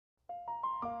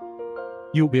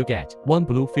You will get 1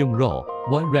 blue film roll,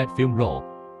 1 red film roll,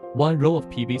 1 roll of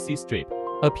PVC strip,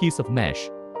 a piece of mesh.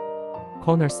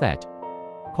 Corner set.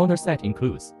 Corner set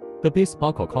includes the base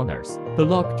buckle corners, the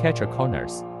lock catcher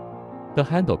corners, the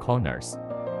handle corners.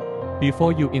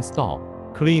 Before you install,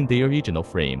 clean the original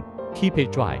frame. Keep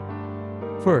it dry.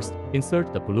 First,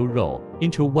 insert the blue roll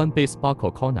into one base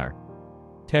buckle corner.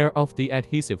 Tear off the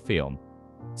adhesive film.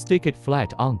 Stick it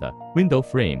flat on the window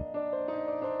frame.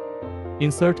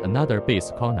 Insert another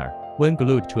base corner when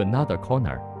glued to another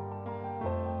corner.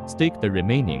 Stick the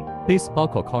remaining base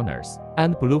buckle corners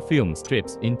and blue film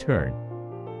strips in turn.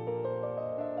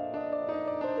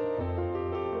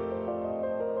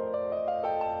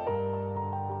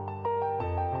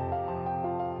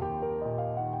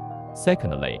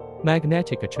 Secondly,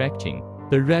 magnetic attracting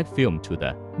the red film to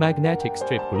the magnetic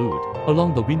strip glued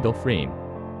along the window frame.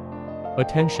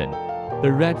 Attention!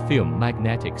 The red film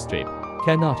magnetic strip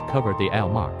cannot cover the L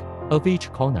mark of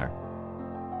each corner.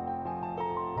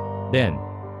 Then,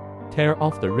 tear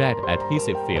off the red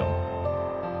adhesive film.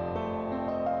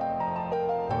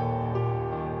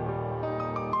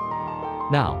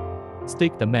 Now,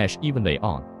 stick the mesh evenly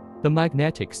on the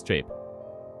magnetic strip.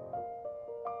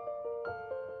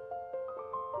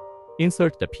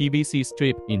 Insert the PVC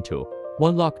strip into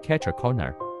one lock catcher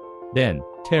corner. Then,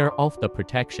 tear off the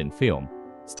protection film.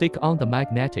 Stick on the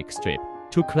magnetic strip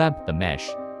to clamp the mesh.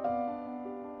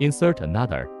 Insert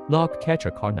another lock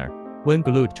catcher corner when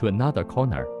glued to another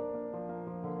corner.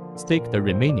 Stick the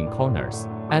remaining corners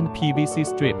and PVC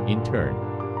strip in turn.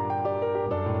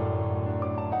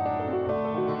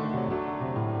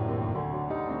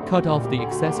 Cut off the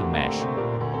excessive mesh.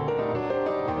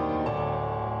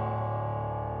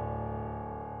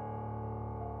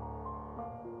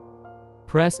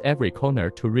 Press every corner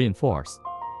to reinforce.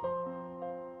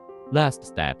 Last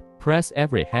step, press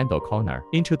every handle corner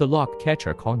into the lock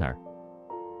catcher corner.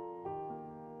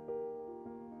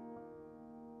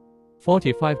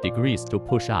 45 degrees to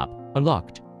push up,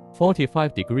 unlocked.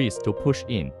 45 degrees to push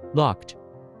in, locked.